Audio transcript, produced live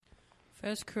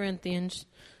First Corinthians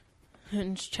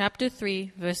chapter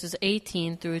 3, verses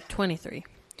 18 through 23.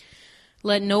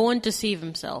 Let no one deceive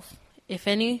himself. If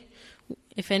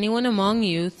anyone among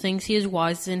you thinks he is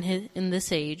wise in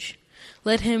this age,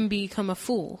 let him become a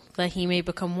fool, that he may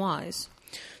become wise.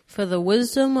 For the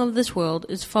wisdom of this world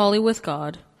is folly with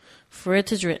God. For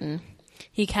it is written,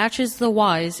 He catches the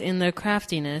wise in their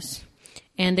craftiness.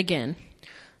 And again,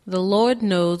 the Lord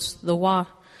knows the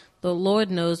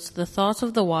thoughts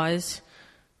of the wise,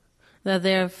 that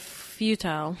they are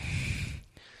futile.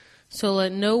 So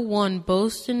let no one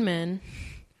boast in men,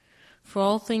 for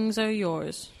all things are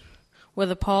yours,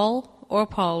 whether Paul or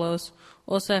Apollos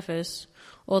or Cephas,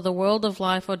 or the world of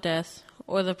life or death,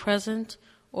 or the present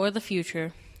or the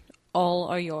future, all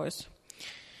are yours.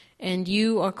 And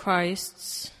you are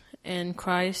Christ's, and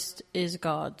Christ is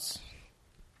God's.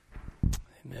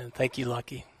 Amen. Thank you,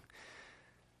 Lucky.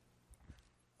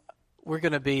 We're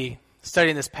going to be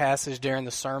studying this passage during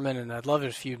the sermon, and I'd love it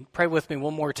if you pray with me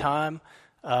one more time.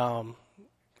 I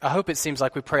hope it seems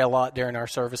like we pray a lot during our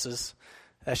services.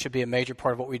 That should be a major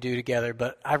part of what we do together,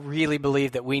 but I really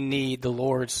believe that we need the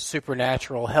Lord's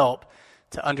supernatural help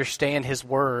to understand His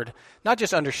Word, not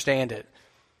just understand it,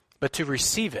 but to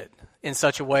receive it in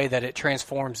such a way that it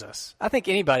transforms us. I think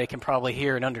anybody can probably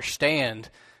hear and understand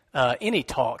any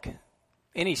talk,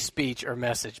 any speech or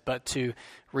message, but to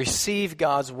receive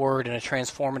God's Word in a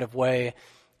transformative way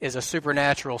is a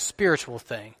supernatural, spiritual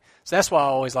thing. So that's why I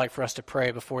always like for us to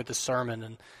pray before the sermon,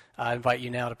 and I invite you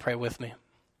now to pray with me.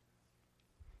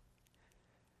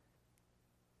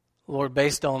 Lord,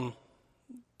 based on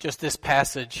just this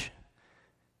passage,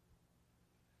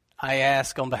 I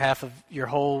ask on behalf of your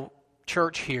whole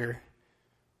church here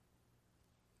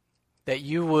that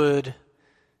you would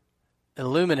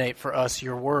illuminate for us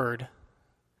your word,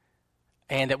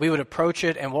 and that we would approach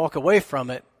it and walk away from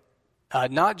it,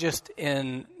 not just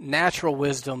in natural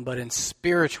wisdom, but in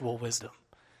spiritual wisdom.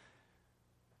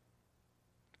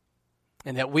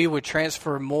 And that we would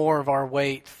transfer more of our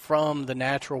weight from the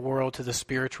natural world to the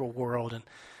spiritual world, and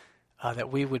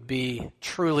that we would be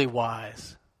truly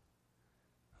wise.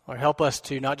 Lord, help us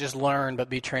to not just learn, but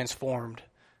be transformed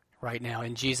right now.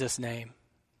 In Jesus' name,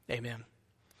 amen.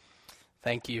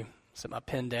 Thank you. Set my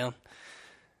pen down.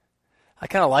 I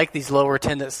kind of like these lower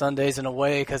attendance Sundays in a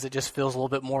way because it just feels a little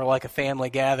bit more like a family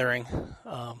gathering.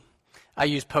 I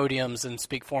use podiums and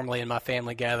speak formally in my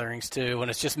family gatherings too.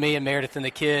 When it's just me and Meredith and the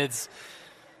kids,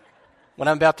 when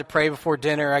I'm about to pray before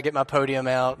dinner, I get my podium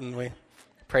out and we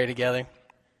pray together.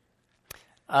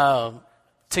 To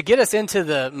get us into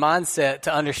the mindset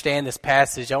to understand this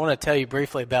passage, I want to tell you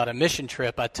briefly about a mission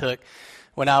trip I took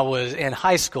when I was in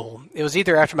high school. It was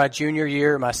either after my junior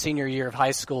year or my senior year of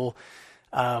high school.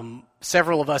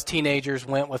 Several of us teenagers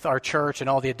went with our church and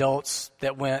all the adults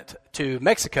that went to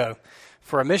Mexico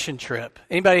for a mission trip.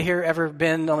 Anybody here ever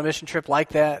been on a mission trip like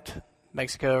that?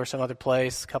 Mexico or some other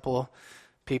place? A couple of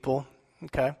people?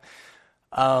 Okay.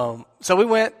 So we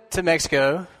went to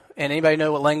Mexico, and anybody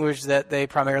know what language that they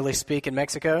primarily speak in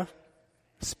Mexico?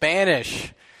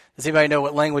 Spanish. Does anybody know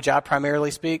what language I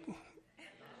primarily speak?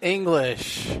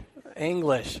 English.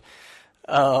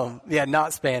 Yeah,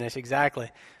 not Spanish,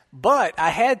 exactly. But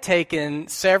I had taken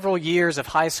several years of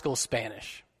high school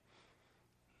Spanish.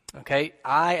 Okay,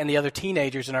 I and the other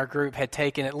teenagers in our group had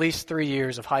taken at least 3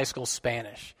 years of high school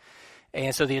Spanish.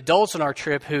 And so the adults on our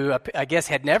trip who I guess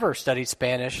had never studied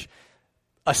Spanish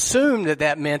assumed that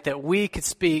that meant that we could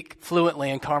speak fluently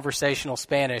in conversational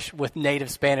Spanish with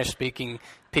native Spanish-speaking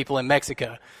people in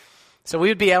Mexico. So we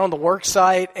would be out on the work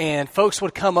site, and folks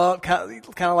would come up, kind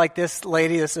of like this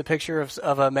lady. This is a picture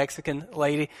of a Mexican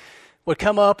lady. Would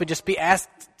come up and just be asked,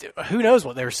 who knows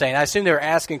what they were saying. I assume they were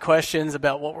asking questions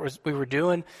about what we were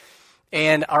doing.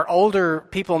 And our older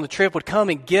people on the trip would come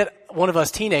and get one of us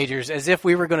teenagers as if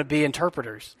we were going to be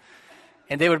interpreters.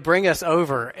 And they would bring us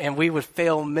over, and we would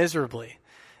fail miserably.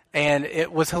 And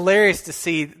it was hilarious to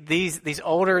see these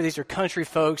are country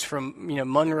folks from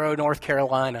Monroe, North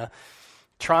Carolina,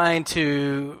 trying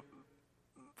to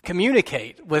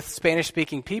communicate with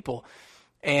Spanish-speaking people.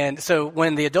 And so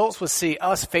when the adults would see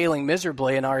us failing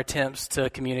miserably in our attempts to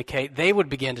communicate, they would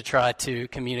begin to try to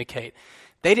communicate.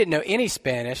 They didn't know any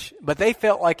Spanish, but they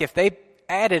felt like if they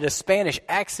added a Spanish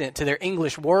accent to their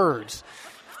English words,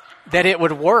 that it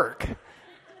would work.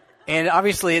 And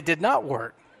obviously it did not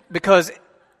work, because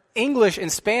English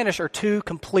and Spanish are two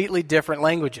completely different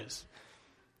languages.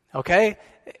 Okay?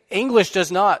 English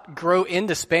does not grow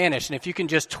into Spanish, and if you can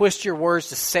just twist your words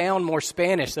to sound more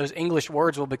Spanish, those English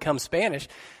words will become Spanish.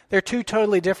 They're two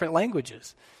totally different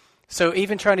languages. So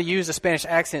even trying to use a Spanish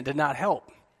accent did not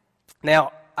help.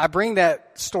 Now, I bring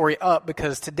that story up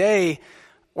because today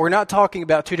we're not talking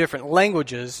about two different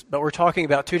languages, but we're talking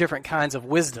about two different kinds of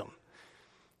wisdom.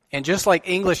 And just like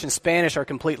English and Spanish are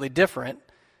completely different,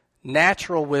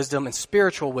 natural wisdom and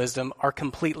spiritual wisdom are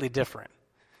completely different.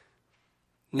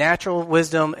 Natural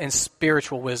wisdom and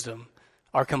spiritual wisdom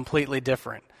are completely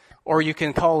different. Or you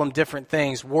can call them different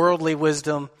things: worldly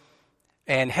wisdom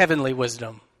and heavenly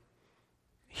wisdom,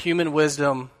 human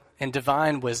wisdom and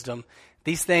divine wisdom.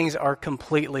 These things are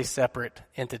completely separate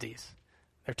entities.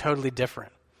 They're totally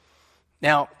different.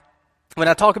 Now, when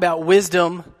I talk about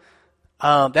wisdom,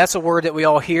 that's a word that we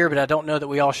all hear, but I don't know that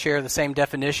we all share the same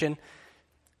definition.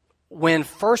 When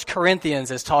 1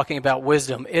 Corinthians is talking about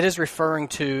wisdom, it is referring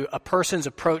to a person's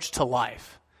approach to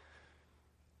life.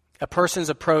 A person's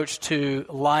approach to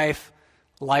life,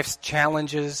 life's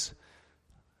challenges,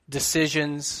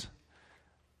 decisions.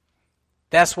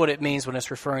 That's what it means when it's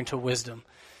referring to wisdom.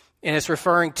 And it's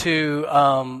referring to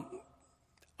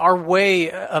our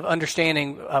way of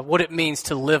understanding what it means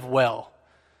to live well.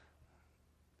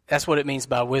 That's what it means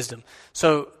by wisdom.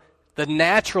 So the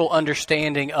natural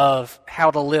understanding of how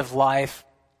to live life,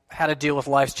 how to deal with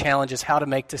life's challenges, how to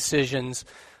make decisions,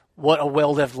 what a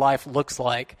well-lived life looks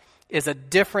like, is a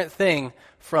different thing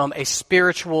from a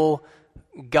spiritual,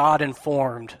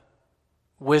 God-informed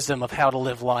wisdom of how to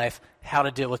live life, how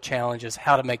to deal with challenges,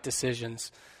 how to make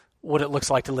decisions, what it looks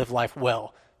like to live life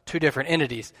well. Two different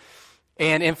entities.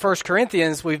 And in 1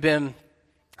 Corinthians, we've been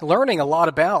learning a lot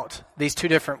about these two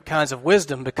different kinds of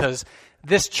wisdom because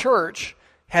this church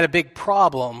had a big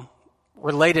problem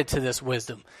related to this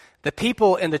wisdom. The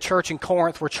people in the church in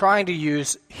Corinth were trying to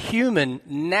use human,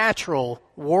 natural,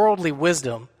 worldly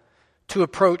wisdom to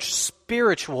approach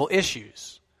spiritual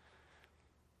issues.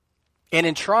 And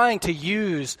in trying to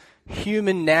use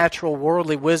human, natural,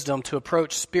 worldly wisdom to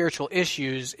approach spiritual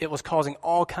issues, it was causing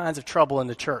all kinds of trouble in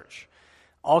the church,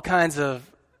 all kinds of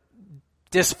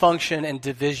dysfunction and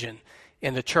division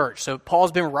in the church. So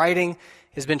Paul's been writing,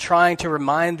 has been trying to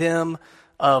remind them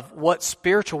of what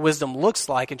spiritual wisdom looks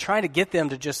like and trying to get them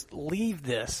to just leave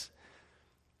this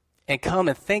and come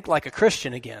and think like a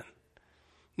Christian again.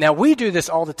 Now, we do this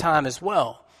all the time as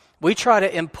well. We try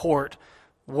to import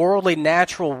worldly,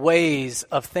 natural ways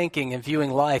of thinking and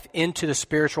viewing life into the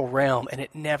spiritual realm, and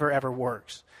it never, ever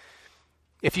works.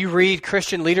 If you read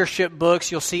Christian leadership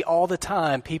books, you'll see all the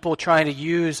time people trying to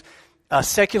use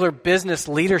secular business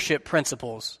leadership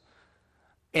principles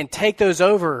and take those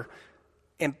over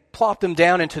and plop them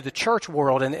down into the church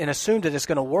world and assume that it's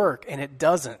going to work, and it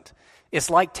doesn't. It's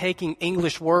like taking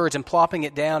English words and plopping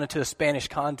it down into a Spanish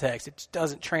context. It just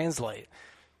doesn't translate.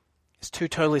 It's two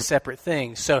totally separate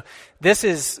things. So this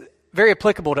is very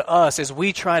applicable to us as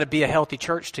we try to be a healthy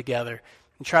church together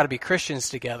and try to be Christians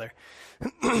together.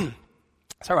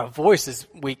 Sorry, my voice is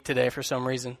weak today for some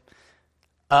reason.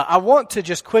 I want to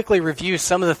just quickly review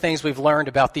some of the things we've learned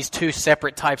about these two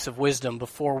separate types of wisdom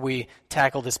before we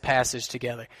tackle this passage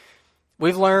together.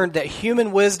 We've learned that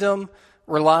human wisdom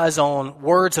relies on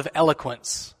words of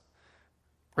eloquence,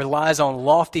 relies on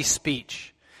lofty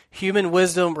speech. Human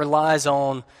wisdom relies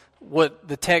on what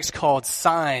the text called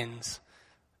signs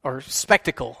or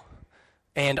spectacle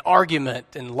and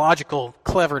argument and logical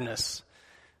cleverness.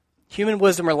 Human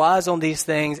wisdom relies on these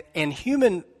things, and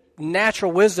human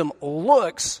natural wisdom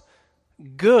looks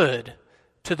good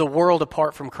to the world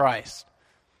apart from Christ.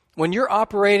 When you're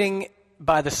operating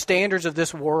by the standards of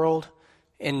this world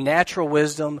in natural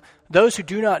wisdom, those who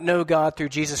do not know God through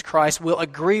Jesus Christ will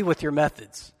agree with your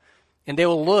methods. And they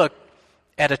will look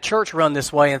at a church run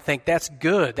this way and think, that's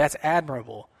good, that's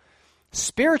admirable.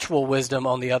 Spiritual wisdom,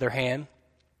 on the other hand,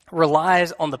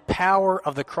 relies on the power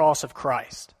of the cross of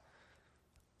Christ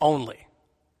only.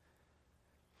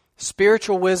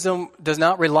 Spiritual wisdom does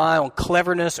not rely on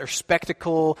cleverness or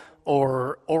spectacle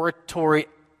or oratory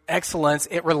excellence.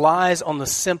 It relies on the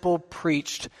simple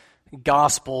preached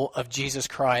gospel of Jesus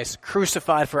Christ,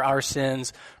 crucified for our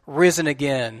sins, risen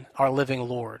again, our living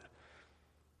Lord.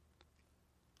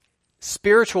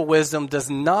 Spiritual wisdom does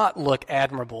not look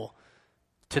admirable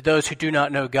to those who do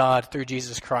not know God through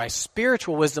Jesus Christ.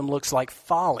 Spiritual wisdom looks like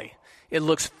folly. It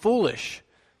looks foolish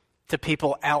to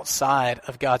people outside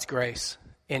of God's grace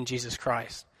in Jesus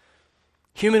Christ.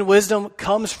 Human wisdom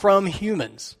comes from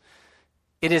humans.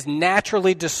 It is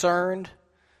naturally discerned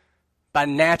by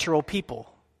natural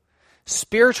people.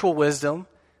 Spiritual wisdom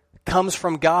comes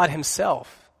from God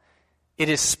himself. It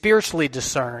is spiritually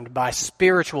discerned by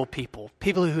spiritual people,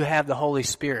 people who have the Holy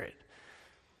Spirit.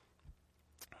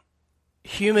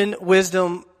 Human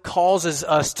wisdom causes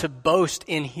us to boast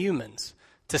in humans,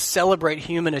 to celebrate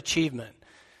human achievement,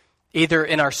 either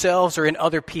in ourselves or in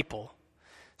other people.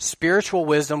 Spiritual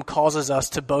wisdom causes us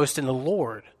to boast in the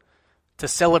Lord, to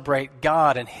celebrate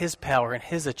God and His power and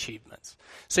His achievements.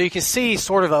 So you can see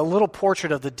sort of a little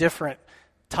portrait of the different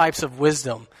types of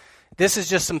wisdom. This is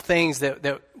just some things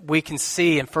that we can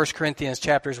see in 1 Corinthians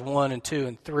chapters 1 and 2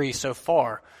 and 3 so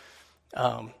far.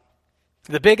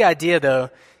 The big idea, though,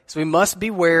 is we must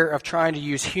beware of trying to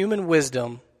use human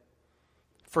wisdom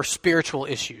for spiritual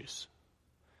issues.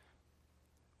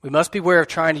 We must beware of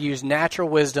trying to use natural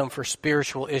wisdom for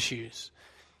spiritual issues.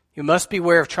 You must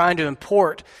beware of trying to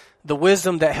import the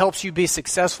wisdom that helps you be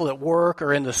successful at work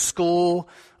or in the school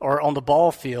or on the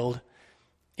ball field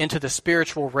into the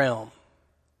spiritual realm,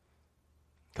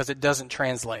 because it doesn't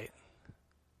translate.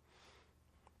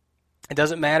 It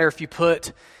doesn't matter if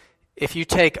you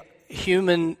take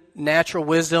human natural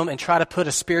wisdom and try to put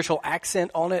a spiritual accent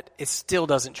on it, it still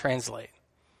doesn't translate.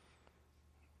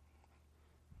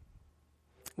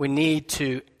 We need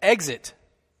to exit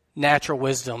natural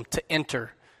wisdom to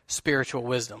enter spiritual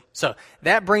wisdom. So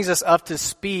that brings us up to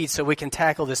speed so we can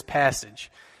tackle this passage.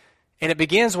 And it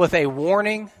begins with a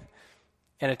warning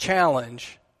and a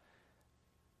challenge.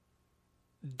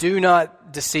 Do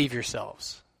not deceive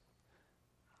yourselves.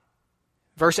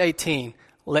 Verse 18,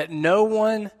 let no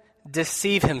one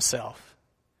deceive himself.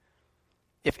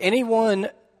 If anyone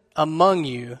among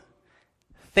you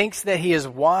thinks that he is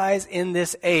wise in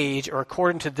this age or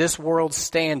according to this world's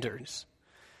standards,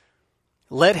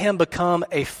 let him become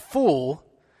a fool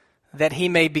that he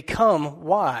may become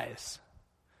wise.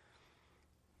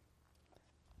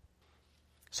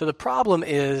 So the problem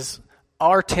is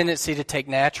our tendency to take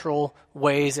natural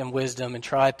ways and wisdom and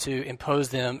try to impose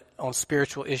them on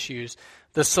spiritual issues.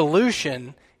 The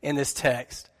solution in this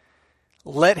text,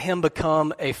 let him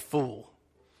become a fool.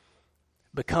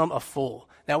 Become a fool.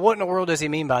 Now, what in the world does he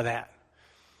mean by that?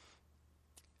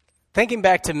 Thinking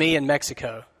back to me in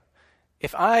Mexico,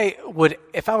 if I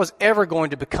was ever going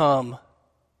to become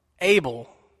able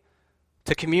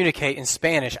to communicate in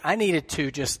Spanish, I needed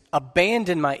to just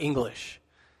abandon my English,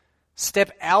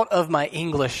 step out of my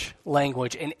English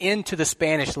language and into the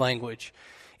Spanish language.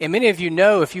 And many of you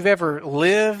know, if you've ever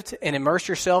lived and immersed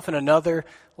yourself in another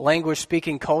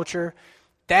language-speaking culture,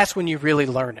 that's when you really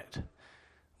learn it.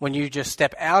 When you just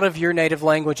step out of your native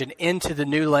language and into the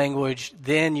new language,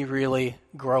 then you really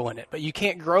grow in it. But you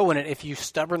can't grow in it if you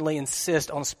stubbornly insist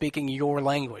on speaking your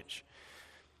language.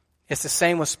 It's the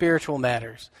same with spiritual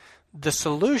matters. The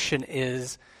solution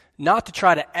is not to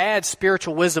try to add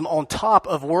spiritual wisdom on top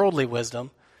of worldly wisdom,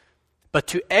 but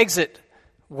to exit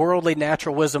worldly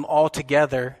natural wisdom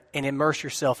altogether and immerse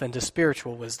yourself into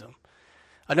spiritual wisdom.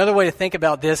 Another way to think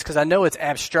about this, because I know it's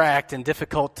abstract and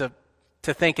difficult to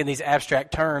think in these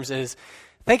abstract terms, is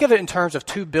think of it in terms of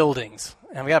two buildings.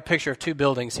 And we got a picture of two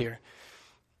buildings here.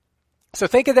 So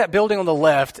think of that building on the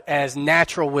left as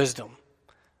natural wisdom,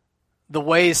 the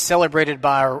ways celebrated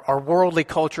by our worldly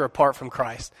culture apart from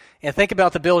Christ. And think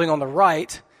about the building on the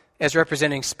right as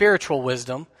representing spiritual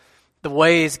wisdom, the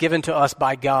ways given to us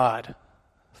by God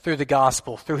through the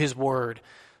gospel, through His Word,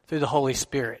 through the Holy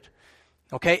Spirit.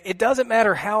 Okay? It doesn't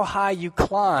matter how high you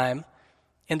climb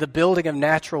in the building of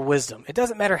natural wisdom. It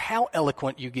doesn't matter how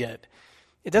eloquent you get.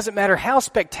 It doesn't matter how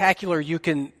spectacular you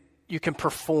can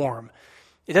perform.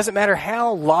 It doesn't matter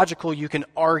how logical you can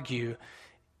argue.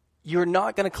 You're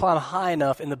not going to climb high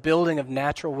enough in the building of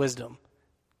natural wisdom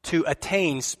to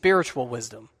attain spiritual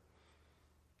wisdom.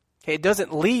 Okay, it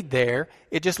doesn't lead there.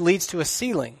 It just leads to a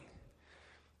ceiling.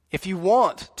 If you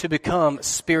want to become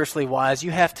spiritually wise,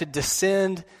 you have to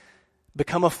descend,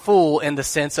 become a fool in the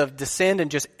sense of descend and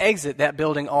just exit that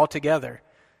building altogether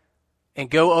and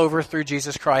go over through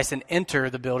Jesus Christ and enter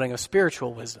the building of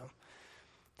spiritual wisdom.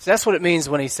 So that's what it means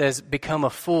when he says, become a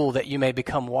fool that you may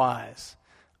become wise.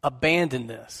 Abandon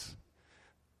this.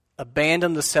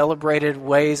 Abandon the celebrated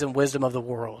ways and wisdom of the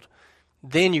world.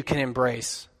 Then you can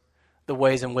embrace the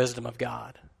ways and wisdom of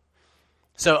God.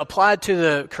 So applied to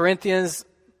the Corinthians,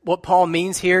 what Paul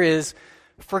means here is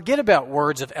forget about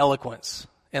words of eloquence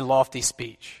and lofty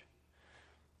speech.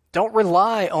 Don't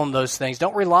rely on those things.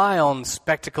 Don't rely on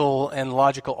spectacle and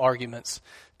logical arguments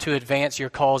to advance your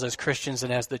cause as Christians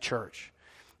and as the church.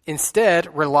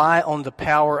 Instead, rely on the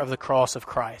power of the cross of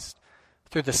Christ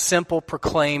through the simple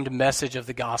proclaimed message of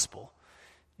the gospel.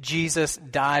 Jesus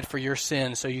died for your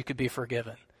sins so you could be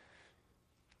forgiven.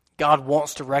 God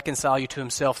wants to reconcile you to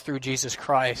Himself through Jesus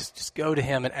Christ. Just go to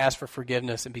Him and ask for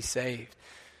forgiveness and be saved.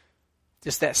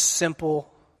 Just that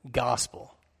simple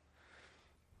gospel.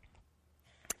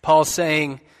 Paul's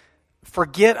saying,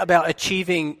 forget about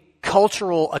achieving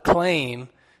cultural acclaim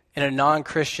in a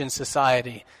non-Christian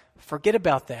society. Forget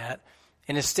about that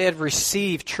and instead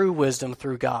receive true wisdom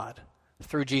through God,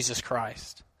 through Jesus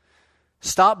Christ.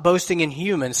 Stop boasting in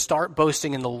humans, start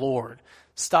boasting in the Lord.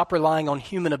 Stop relying on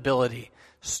human ability.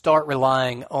 Start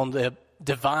relying on the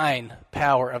divine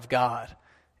power of God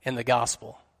in the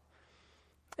gospel.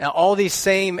 Now, all these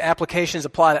same applications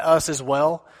apply to us as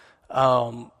well.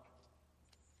 The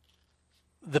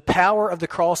power of the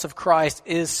cross of Christ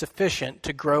is sufficient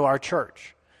to grow our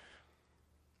church.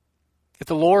 If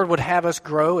the Lord would have us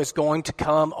grow, it's going to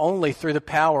come only through the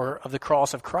power of the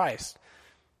cross of Christ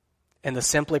and the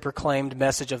simply proclaimed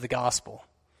message of the gospel.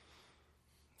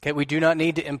 Okay, we do not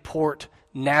need to import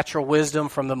natural wisdom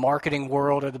from the marketing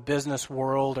world or the business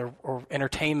world or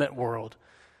entertainment world.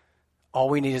 All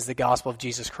we need is the gospel of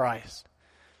Jesus Christ.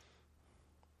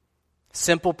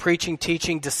 Simple preaching,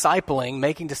 teaching, discipling,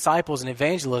 making disciples, and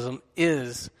evangelism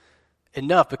is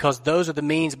enough because those are the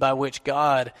means by which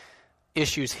God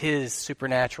issues His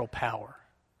supernatural power.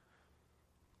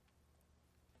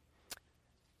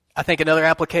 I think another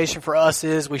application for us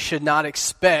is we should not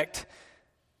expect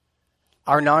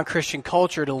our non-Christian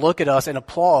culture to look at us and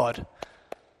applaud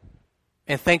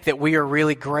and think that we are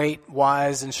really great,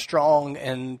 wise, and strong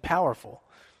and powerful.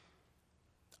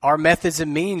 Our methods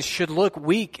and means should look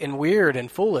weak and weird and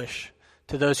foolish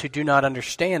to those who do not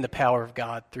understand the power of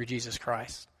God through Jesus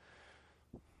Christ.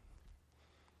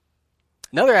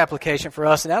 Another application for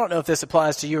us, and I don't know if this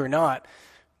applies to you or not,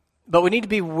 but we need to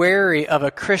be wary of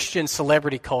a Christian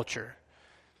celebrity culture.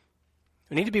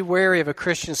 We need to be wary of a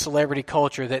Christian celebrity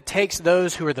culture that takes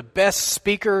those who are the best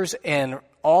speakers and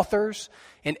authors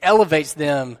and elevates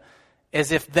them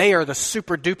as if they are the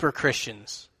super duper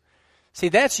Christians. See,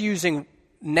 that's using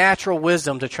natural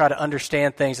wisdom to try to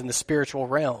understand things in the spiritual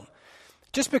realm.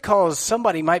 Just because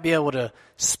somebody might be able to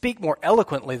speak more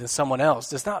eloquently than someone else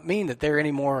does not mean that they're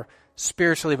any more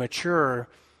spiritually mature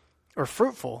or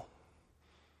fruitful.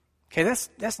 Okay,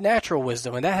 that's natural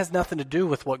wisdom, and that has nothing to do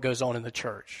with what goes on in the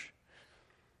church.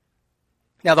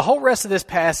 Now, the whole rest of this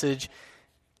passage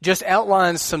just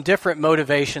outlines some different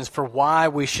motivations for why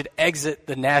we should exit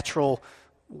the natural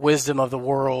wisdom of the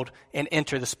world and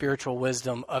enter the spiritual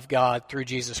wisdom of God through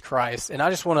Jesus Christ. And I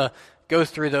just want to go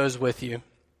through those with you.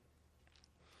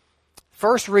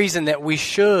 First reason that we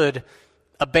should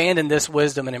abandon this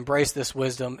wisdom and embrace this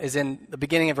wisdom is in the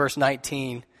beginning of verse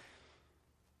 19.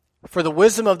 For the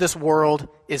wisdom of this world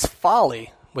is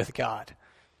folly with God.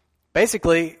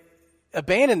 Basically,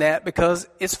 abandon that because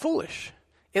it's foolish.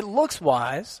 It looks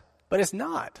wise, but it's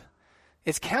not.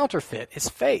 It's counterfeit. It's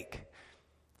fake.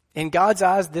 In God's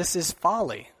eyes, this is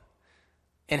folly.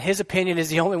 And His opinion is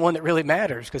the only one that really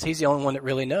matters because He's the only one that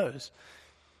really knows.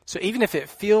 So even if it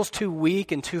feels too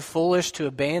weak and too foolish to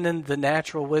abandon the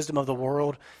natural wisdom of the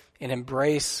world and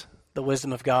embrace the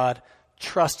wisdom of God,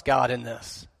 trust God in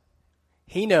this.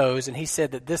 He knows, and He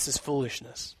said that this is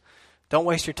foolishness. Don't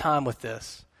waste your time with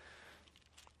this.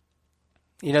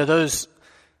 You know, those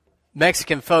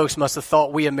Mexican folks must have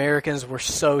thought we Americans were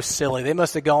so silly. They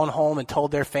must have gone home and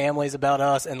told their families about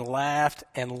us and laughed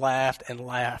and laughed and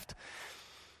laughed.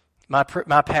 My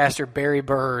pastor, Barry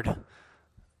Bird,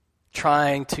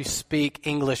 trying to speak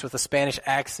English with a Spanish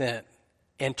accent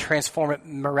and transform it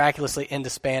miraculously into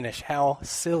Spanish. How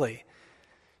silly.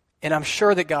 And I'm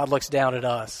sure that God looks down at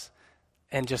us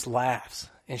and just laughs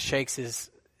and shakes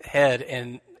His head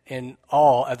in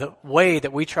awe of the way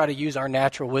that we try to use our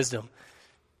natural wisdom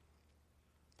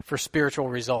for spiritual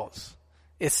results.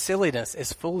 It's silliness.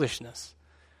 It's foolishness.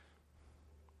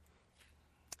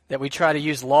 That we try to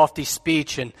use lofty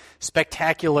speech and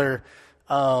spectacular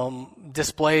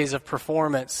displays of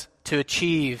performance to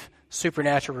achieve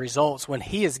supernatural results when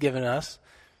He has given us,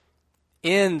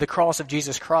 in the cross of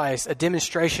Jesus Christ, a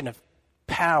demonstration of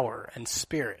power and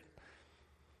spirit.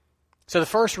 So the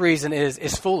first reason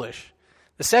is foolish.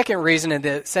 The second reason, in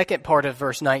the second part of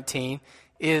verse 19,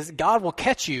 is God will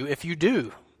catch you if you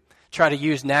do try to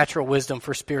use natural wisdom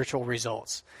for spiritual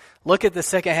results. Look at the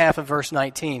second half of verse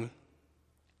 19.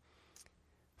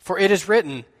 For it is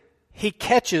written, He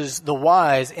catches the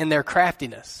wise in their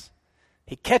craftiness.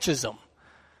 He catches them.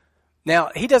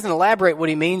 Now, he doesn't elaborate what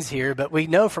he means here, but we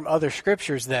know from other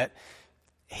scriptures that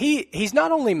he's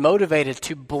not only motivated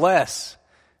to bless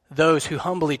those who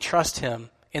humbly trust Him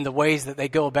in the ways that they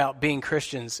go about being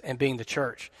Christians and being the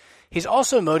church. He's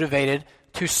also motivated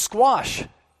to squash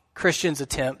Christians'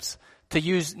 attempts to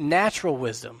use natural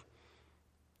wisdom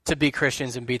to be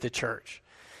Christians and be the church.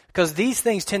 Because these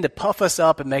things tend to puff us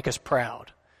up and make us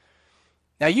proud.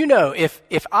 Now, you know, if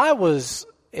I was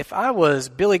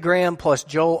Billy Graham plus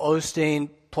Joel Osteen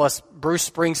plus Bruce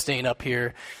Springsteen up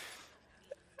here,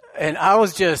 and I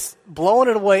was just blowing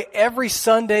it away every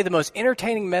Sunday, the most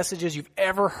entertaining messages you've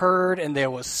ever heard, and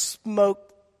there was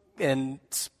smoke and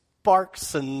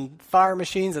sparks and fire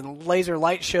machines and laser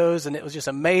light shows, and it was just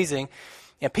amazing.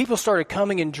 And people started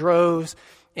coming in droves.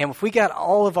 And if we got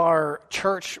all of our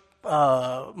church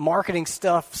marketing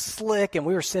stuff slick, and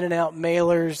we were sending out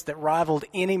mailers that rivaled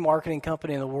any marketing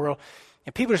company in the world,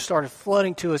 and people just started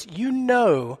flooding to us,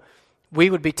 we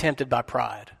would be tempted by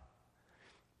pride.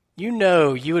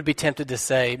 You would be tempted to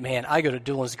say, man, I go to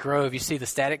Doolin's Grove. You see the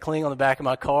static cling on the back of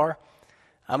my car?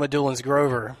 I'm a Doolin's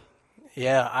Grover.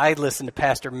 Yeah, I listen to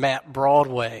Pastor Matt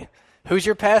Broadway. Who's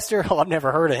your pastor? Oh, I've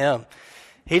never heard of him.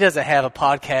 He doesn't have a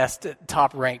podcast,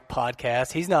 top-ranked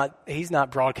podcast. He's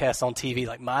not broadcast on TV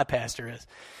like my pastor is.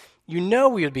 We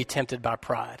would be tempted by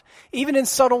pride. Even in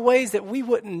subtle ways that we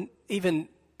wouldn't even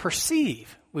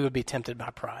perceive, we would be tempted by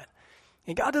pride.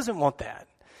 And God doesn't want that.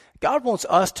 God wants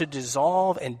us to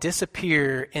dissolve and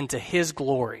disappear into His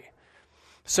glory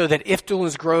so that if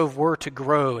Doolin's Grove were to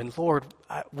grow, and Lord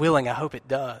willing, I hope it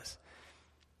does,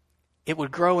 it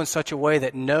would grow in such a way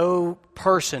that no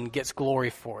person gets glory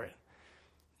for it.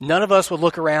 None of us would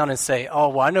look around and say, oh,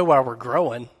 well, I know why we're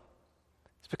growing.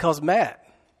 It's because Matt,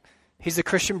 he's the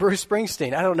Christian Bruce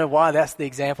Springsteen. I don't know why that's the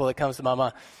example that comes to my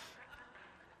mind.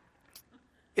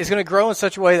 It's going to grow in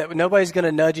such a way that nobody's going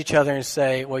to nudge each other and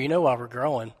say, well, you know why we're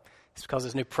growing? It's because of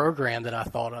this new program that I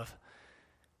thought of.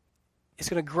 It's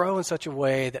going to grow in such a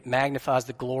way that magnifies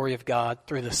the glory of God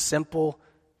through the simple,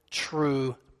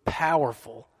 true,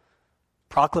 powerful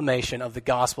proclamation of the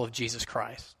gospel of Jesus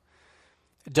Christ.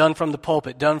 Done from the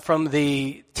pulpit, done from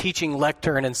the teaching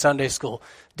lectern in Sunday school,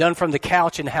 done from the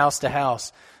couch in house to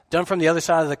house, done from the other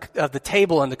side of the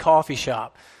table in the coffee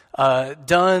shop,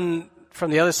 done from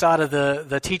the other side of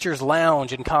the teacher's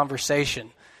lounge in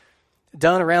conversation,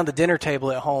 done around the dinner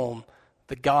table at home.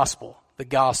 The gospel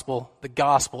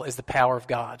is the power of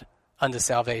God unto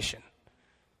salvation.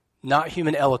 Not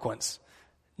human eloquence,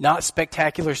 not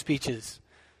spectacular speeches,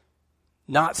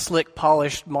 not slick,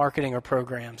 polished marketing or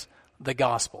programs. The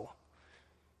gospel.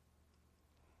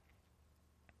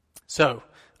 So,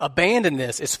 abandon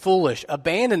this. It's foolish.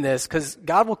 Abandon this because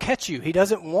God will catch you. He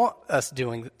doesn't want us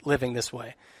living this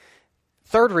way.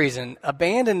 Third reason,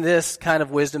 abandon this kind of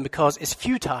wisdom because it's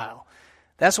futile.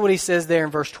 That's what he says there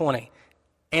in verse 20.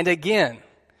 And again,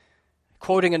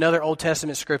 quoting another Old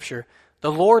Testament scripture,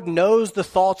 the Lord knows the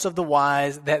thoughts of the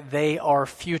wise, that they are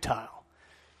futile.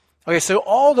 Okay, so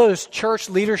all those church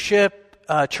leadership,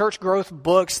 church growth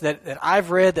books that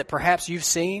I've read that perhaps you've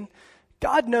seen,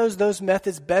 God knows those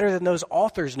methods better than those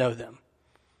authors know them.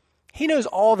 He knows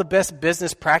all the best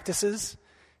business practices.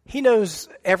 He knows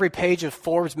every page of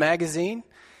Forbes magazine.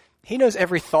 He knows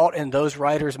every thought in those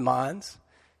writers' minds.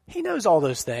 He knows all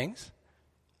those things.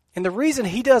 And the reason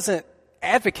he doesn't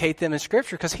advocate them in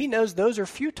Scripture because he knows those are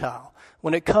futile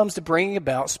when it comes to bringing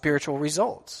about spiritual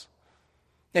results.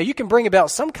 Now, you can bring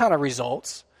about some kind of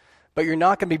results, but you're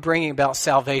not going to be bringing about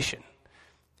salvation.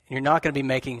 You're not going to be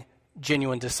making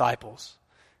genuine disciples.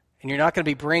 And you're not going to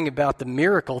be bringing about the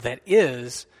miracle that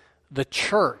is the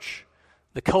church,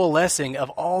 the coalescing of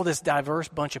all this diverse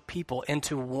bunch of people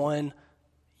into one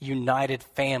united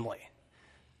family.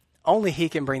 Only He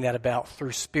can bring that about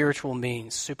through spiritual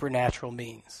means, supernatural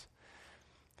means.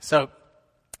 So,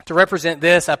 to represent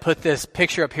this, I put this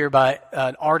picture up here by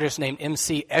an artist named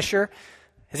M.C. Escher.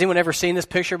 Has anyone ever seen this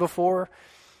picture before?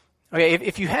 Okay,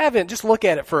 if you haven't, just look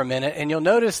at it for a minute, and you'll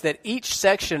notice that each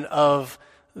section of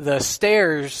the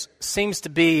stairs seems to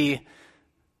be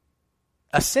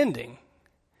ascending.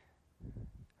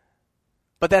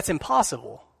 But that's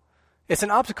impossible. It's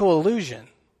an optical illusion.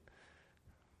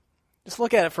 Just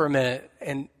look at it for a minute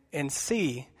and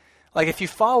see. Like if you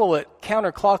follow it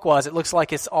counterclockwise, it looks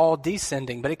like it's all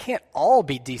descending, but it can't all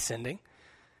be descending.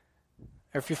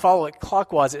 Or if you follow it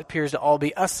clockwise, it appears to all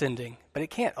be ascending, but it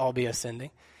can't all be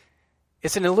ascending.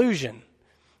 It's an illusion.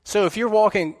 So if you're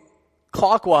walking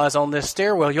clockwise on this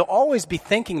stairwell, you'll always be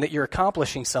thinking that you're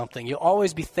accomplishing something. You'll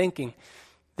always be thinking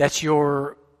that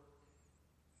you're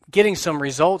getting some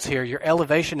results here. Your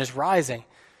elevation is rising.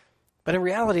 But in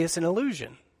reality, it's an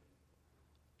illusion.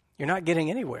 You're not getting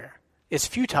anywhere. It's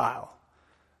futile.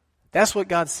 That's what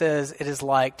God says it is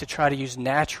like to try to use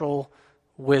natural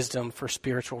wisdom for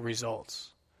spiritual results.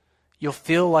 You'll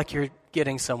feel like you're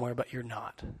getting somewhere, but you're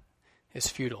not. It's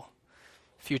futile.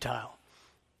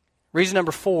 Reason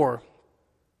number 4,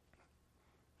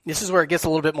 this is where it gets a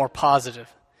little bit more positive.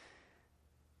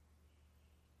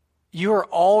 You are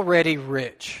already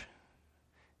rich.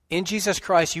 In Jesus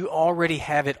Christ, you already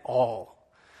have it all.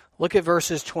 Look at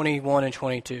verses 21 and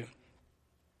 22.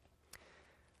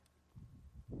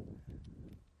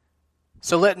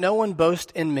 So let no one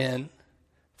boast in men,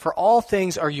 for all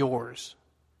things are yours,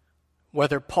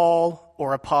 whether Paul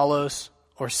or Apollos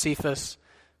or Cephas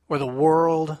or the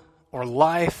world or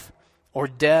life or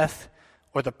death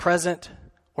or the present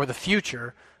or the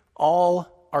future,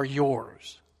 all are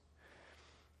yours.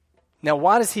 Now,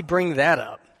 why does he bring that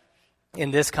up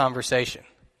in this conversation?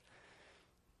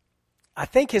 I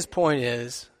think his point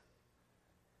is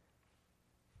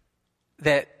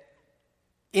that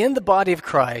in the body of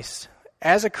Christ,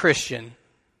 as a Christian,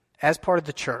 as part of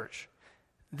the church,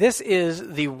 this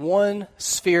is the one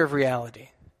sphere of reality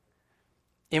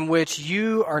in which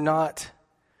you are not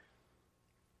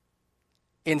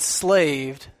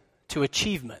enslaved to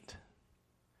achievement.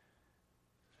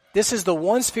 This is the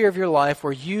one sphere of your life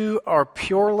where you are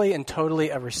purely and totally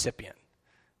a recipient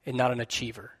and not an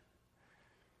achiever.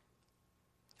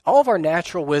 All of our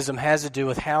natural wisdom has to do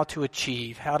with how to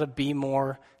achieve, how to be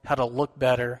more, how to look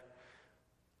better.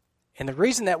 And the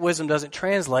reason that wisdom doesn't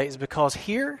translate is because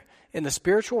here in the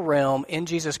spiritual realm, in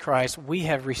Jesus Christ, we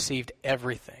have received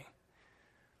everything.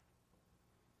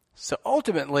 So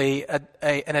ultimately,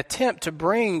 an attempt to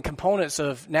bring components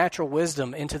of natural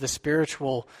wisdom into the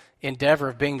spiritual endeavor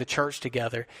of being the church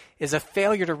together is a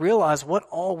failure to realize what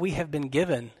all we have been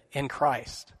given in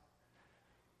Christ.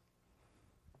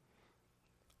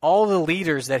 All the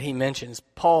leaders that he mentions,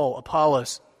 Paul,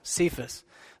 Apollos, Cephas,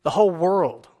 the whole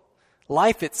world,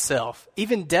 life itself,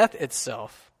 even death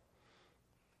itself,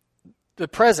 the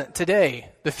present,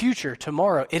 today, the future,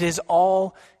 tomorrow, it is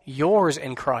all yours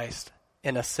in Christ,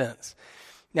 in a sense.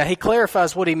 Now, he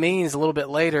clarifies what he means a little bit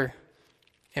later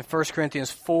in 1 Corinthians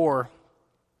 4,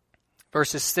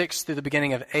 verses 6 through the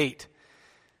beginning of 8.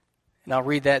 And I'll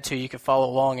read that to you. You can follow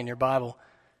along in your Bible.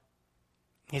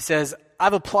 He says,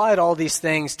 I've applied all these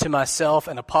things to myself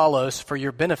and Apollos for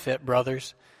your benefit,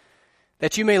 brothers,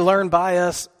 that you may learn by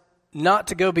us not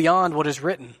to go beyond what is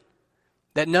written,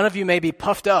 that none of you may be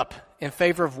puffed up in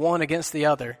favor of one against the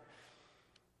other.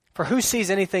 For who sees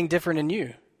anything different in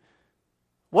you?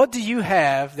 What do you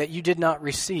have that you did not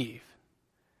receive?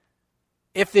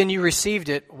 If then you received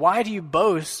it, why do you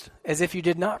boast as if you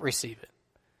did not receive it?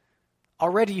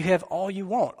 Already you have all you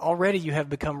want. Already you have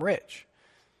become rich.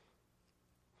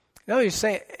 No, he's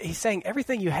saying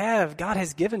everything you have, God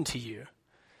has given to you.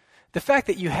 The fact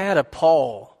that you had a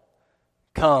Paul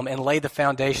come and lay the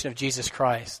foundation of Jesus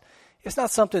Christ, it's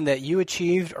not something that you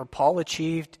achieved or Paul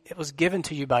achieved. It was given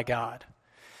to you by God.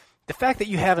 The fact that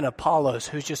you have an Apollos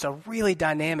who's just a really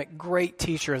dynamic, great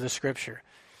teacher of the Scripture,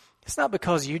 it's not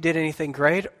because you did anything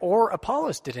great or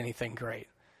Apollos did anything great.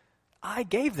 I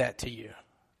gave that to you.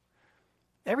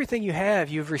 Everything you have,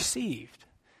 you've received.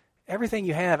 Everything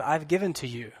you have, I've given to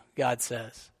you, God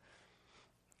says.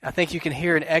 I think you can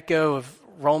hear an echo of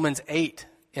Romans 8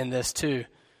 in this too.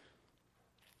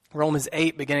 Romans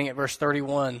 8, beginning at verse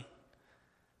 31.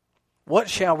 What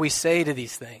shall we say to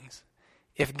these things?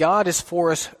 If God is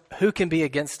for us, who can be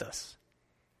against us?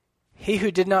 He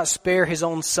who did not spare his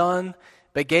own son,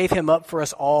 but gave him up for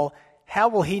us all, how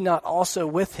will he not also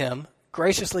with him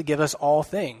graciously give us all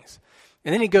things?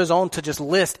 And then he goes on to just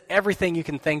list everything you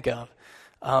can think of.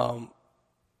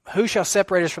 Who shall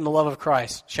separate us from the love of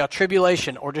Christ? Shall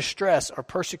tribulation or distress or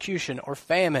persecution or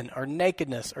famine or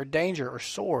nakedness or danger or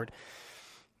sword?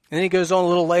 And then he goes on a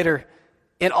little later,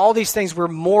 in all these things we're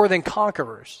more than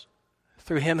conquerors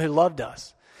through him who loved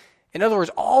us. In other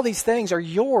words, all these things are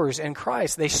yours in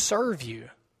Christ. They serve you.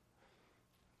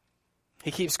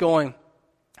 He keeps going,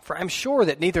 for I'm sure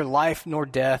that neither life nor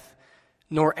death,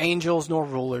 nor angels nor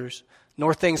rulers,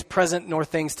 nor things present nor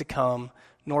things to come,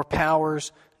 nor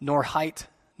powers, nor height,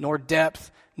 nor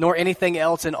depth, nor anything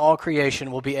else in all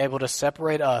creation will be able to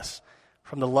separate us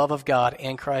from the love of God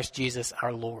in Christ Jesus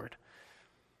our Lord.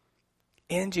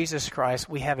 In Jesus Christ,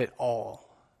 we have it all.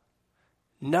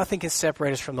 Nothing can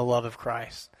separate us from the love of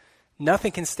Christ.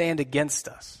 Nothing can stand against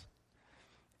us.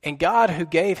 And God, who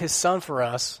gave his Son for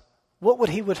us, what would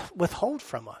he withhold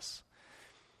from us?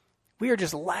 We are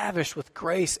just lavished with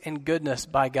grace and goodness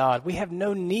by God. We have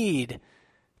no need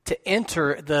to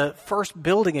enter the first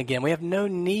building again. We have no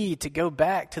need to go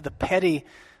back to the petty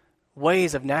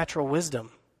ways of natural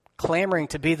wisdom, clamoring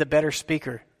to be the better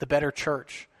speaker, the better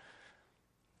church,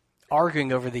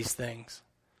 arguing over these things.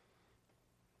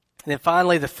 And then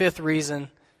finally, the fifth reason,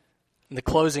 the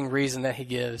closing reason that he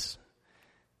gives,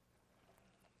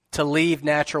 to leave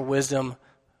natural wisdom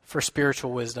for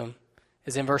spiritual wisdom,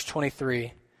 is in verse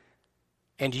 23.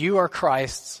 And you are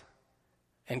Christ's,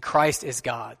 and Christ is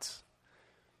God's.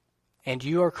 And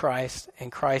you are Christ,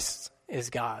 and Christ is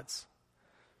God's.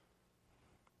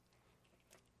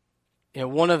 You know,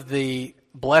 one of the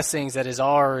blessings that is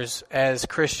ours as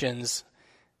Christians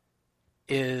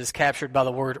is captured by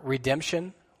the word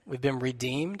redemption. We've been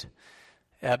redeemed.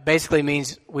 Basically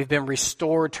means we've been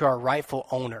restored to our rightful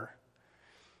owner.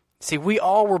 See, we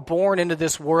all were born into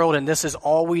this world, and this is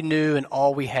all we knew and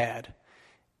all we had.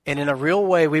 And in a real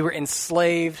way, we were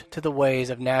enslaved to the ways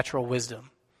of natural wisdom.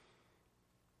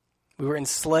 We were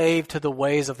enslaved to the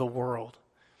ways of the world.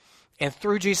 And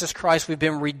through Jesus Christ, we've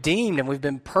been redeemed and we've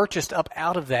been purchased up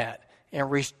out of that and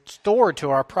restored to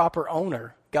our proper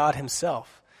owner, God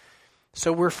himself.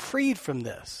 So we're freed from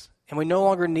this, and we no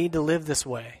longer need to live this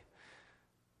way.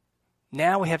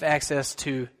 Now we have access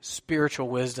to spiritual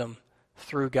wisdom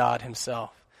through God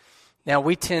himself. Now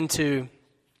we tend to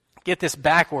get this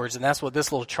backwards, and that's what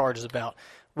this little chart is about.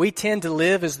 We tend to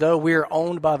live as though we are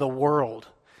owned by the world,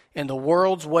 and the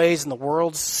world's ways and the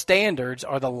world's standards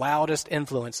are the loudest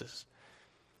influences.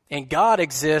 And God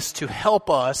exists to help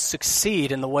us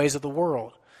succeed in the ways of the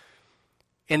world.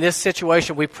 In this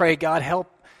situation, we pray, God, help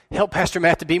Pastor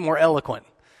Matt to be more eloquent.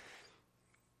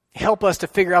 Help us to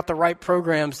figure out the right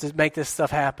programs to make this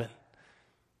stuff happen.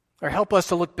 Or help us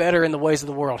to look better in the ways of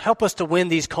the world. Help us to win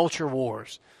these culture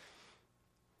wars.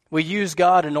 We use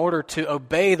God in order to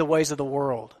obey the ways of the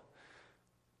world.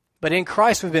 But in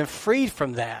Christ, we've been freed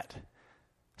from that,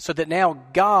 so that now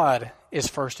God is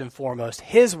first and foremost.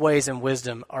 His ways and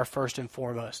wisdom are first and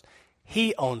foremost.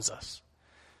 He owns us.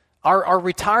 Our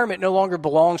retirement no longer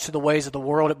belongs to the ways of the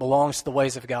world. It belongs to the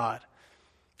ways of God.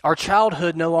 Our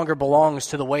childhood no longer belongs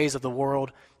to the ways of the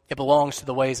world. It belongs to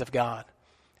the ways of God.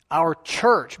 Our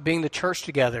church, being the church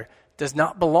together, does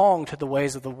not belong to the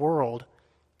ways of the world.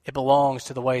 It belongs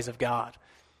to the ways of God.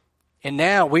 And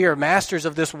now we are masters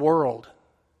of this world.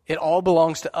 It all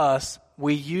belongs to us.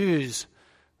 We use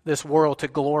this world to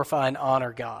glorify and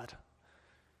honor God.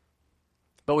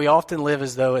 But we often live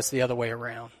as though it's the other way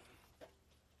around.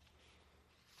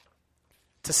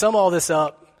 To sum all this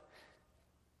up,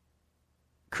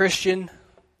 Christian,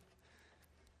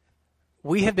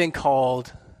 we have been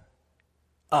called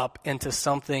up into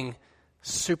something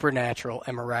supernatural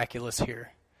and miraculous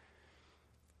here.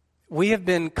 We have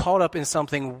been caught up in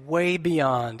something way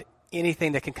beyond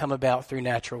anything that can come about through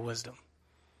natural wisdom.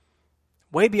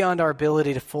 Way beyond our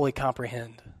ability to fully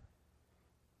comprehend.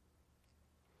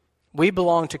 We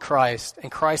belong to Christ,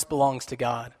 and Christ belongs to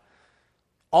God.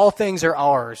 All things are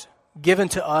ours, given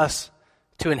to us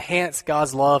to enhance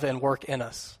God's love and work in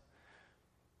us.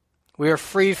 We are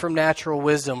free from natural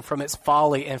wisdom, from its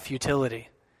folly and futility.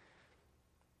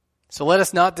 So let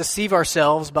us not deceive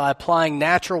ourselves by applying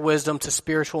natural wisdom to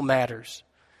spiritual matters.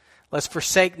 Let's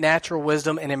forsake natural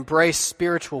wisdom and embrace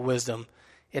spiritual wisdom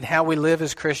in how we live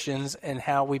as Christians and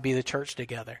how we be the church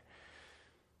together.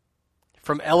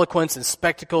 From eloquence and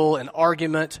spectacle and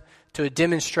argument to a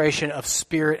demonstration of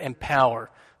spirit and power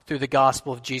through the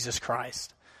gospel of Jesus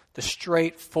Christ, the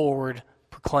straightforward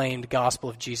proclaimed gospel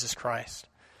of Jesus Christ.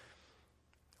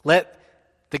 Let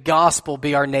the gospel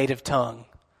be our native tongue.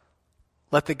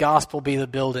 Let the gospel be the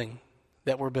building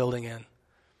that we're building in.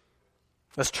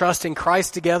 Let's trust in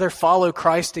Christ together, follow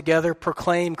Christ together,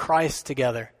 proclaim Christ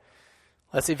together.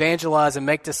 Let's evangelize and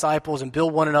make disciples and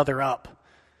build one another up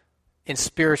in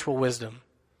spiritual wisdom.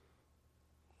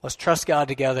 Let's trust God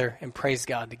together and praise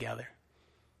God together.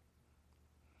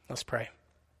 Let's pray.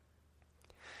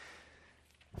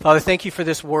 Father, thank you for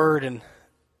this word, and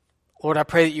Lord, I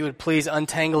pray that you would please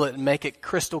untangle it and make it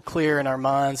crystal clear in our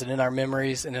minds and in our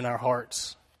memories and in our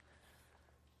hearts.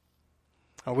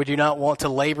 We do not want to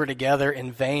labor together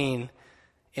in vain,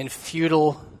 in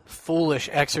futile, foolish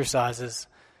exercises.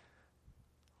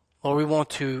 Lord, we want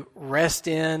to rest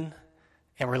in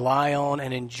and rely on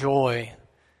and enjoy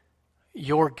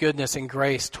your goodness and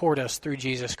grace toward us through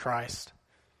Jesus Christ.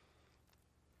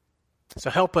 So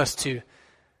help us to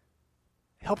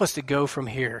go from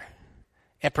here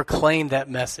and proclaim that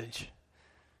message.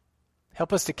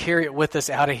 Help us to carry it with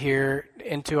us out of here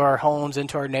into our homes,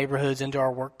 into our neighborhoods, into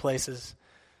our workplaces.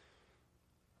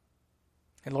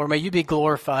 And Lord, may you be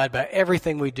glorified by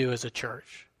everything we do as a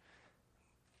church.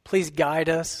 Please guide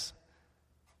us.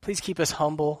 Please keep us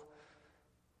humble.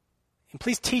 And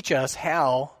please teach us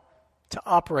how to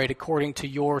operate according to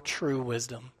your true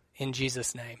wisdom. In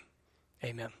Jesus' name,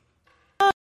 amen.